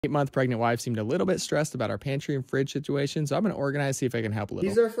8-month pregnant wife seemed a little bit stressed about our pantry and fridge situation, so I'm gonna organize, see if I can help a little.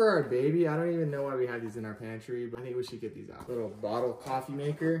 These are for our baby. I don't even know why we have these in our pantry, but I think we should get these out. Little bottle coffee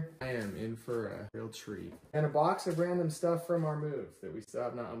maker. I am in for a real treat. And a box of random stuff from our move that we still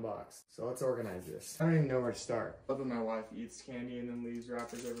have not unboxed. So let's organize this. I don't even know where to start. I love when my wife eats candy and then leaves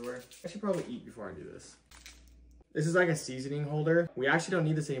wrappers everywhere. I should probably eat before I do this. This is like a seasoning holder. We actually don't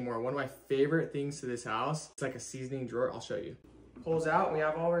need this anymore. One of my favorite things to this house, it's like a seasoning drawer. I'll show you. Pulls out and we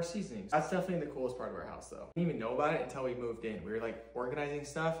have all of our seasonings. That's definitely the coolest part of our house though. I didn't even know about it until we moved in. We were like organizing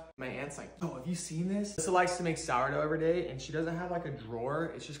stuff. My aunt's like, oh, have you seen this? Alyssa likes to make sourdough every day and she doesn't have like a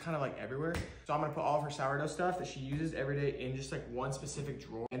drawer. It's just kind of like everywhere. So I'm gonna put all of her sourdough stuff that she uses every day in just like one specific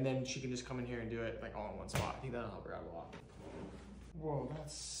drawer. And then she can just come in here and do it like all in one spot. I think that'll help her out a lot. Whoa,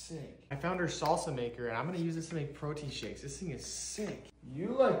 that's sick. I found her salsa maker and I'm gonna use this to make protein shakes. This thing is sick.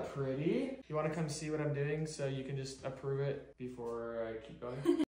 You look pretty. You wanna come see what I'm doing so you can just approve it before I keep going?